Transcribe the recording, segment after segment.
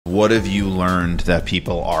What have you learned that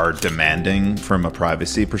people are demanding from a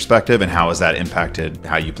privacy perspective, and how has that impacted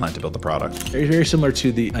how you plan to build the product? Very, very similar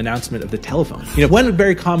to the announcement of the telephone. One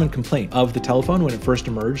very common complaint of the telephone when it first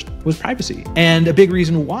emerged was privacy. And a big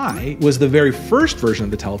reason why was the very first version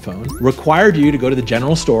of the telephone required you to go to the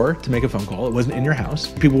general store to make a phone call. It wasn't in your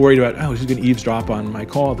house. People worried about, who's going to eavesdrop on my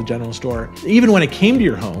call at the general store? Even when it came to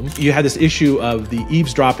your home, you had this issue of the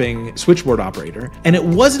eavesdropping switchboard operator. And it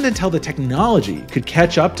wasn't until the technology could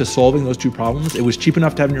catch up to solving those two problems, it was cheap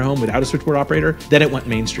enough to have in your home without a switchboard operator, that it went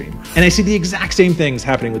mainstream. And I see the exact same things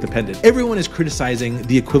happening with the pendant. Everyone is criticizing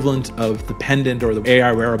the equivalent of the pendant or the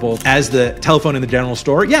AI wearable as the telephone in the general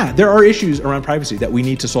store. Yeah, there are issues around privacy that we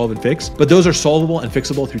need to solve and fix, but those are solvable and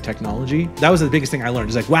fixable through technology. That was the biggest thing I learned.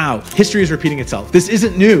 It's like, wow, history is repeating itself. This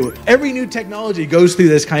isn't new. Every new technology goes through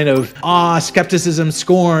this kind of awe, skepticism,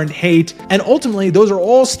 scorn, hate, and ultimately those are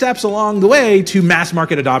all steps along the way to mass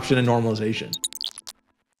market adoption and normalization.